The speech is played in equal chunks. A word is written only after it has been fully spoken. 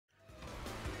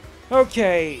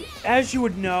Okay, as you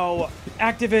would know,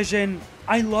 Activision,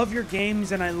 I love your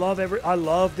games and I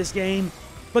love this game,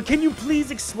 but can you please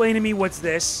explain to me what's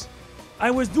this?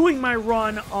 I was doing my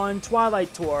run on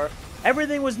Twilight Tour,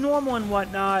 everything was normal and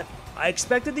whatnot, I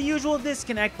expected the usual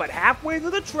disconnect, but halfway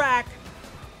through the track,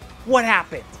 what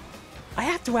happened? I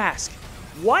have to ask,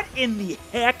 what in the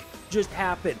heck just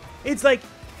happened? It's like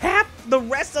half the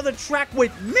rest of the track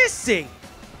went missing!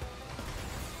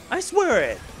 I swear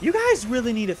it, you guys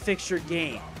really need to fix your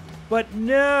game. But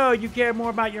no, you care more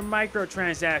about your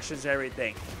microtransactions and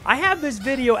everything. I have this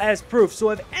video as proof,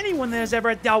 so if anyone has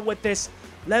ever dealt with this,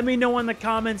 let me know in the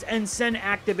comments and send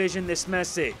Activision this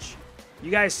message. You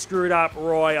guys screwed up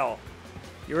royal.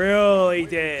 You really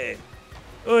did.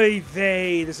 Oy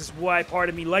vey, this is why part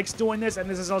of me likes doing this, and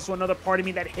this is also another part of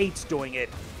me that hates doing it.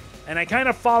 And I kind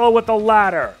of follow with the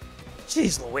latter.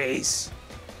 Jeez Louise.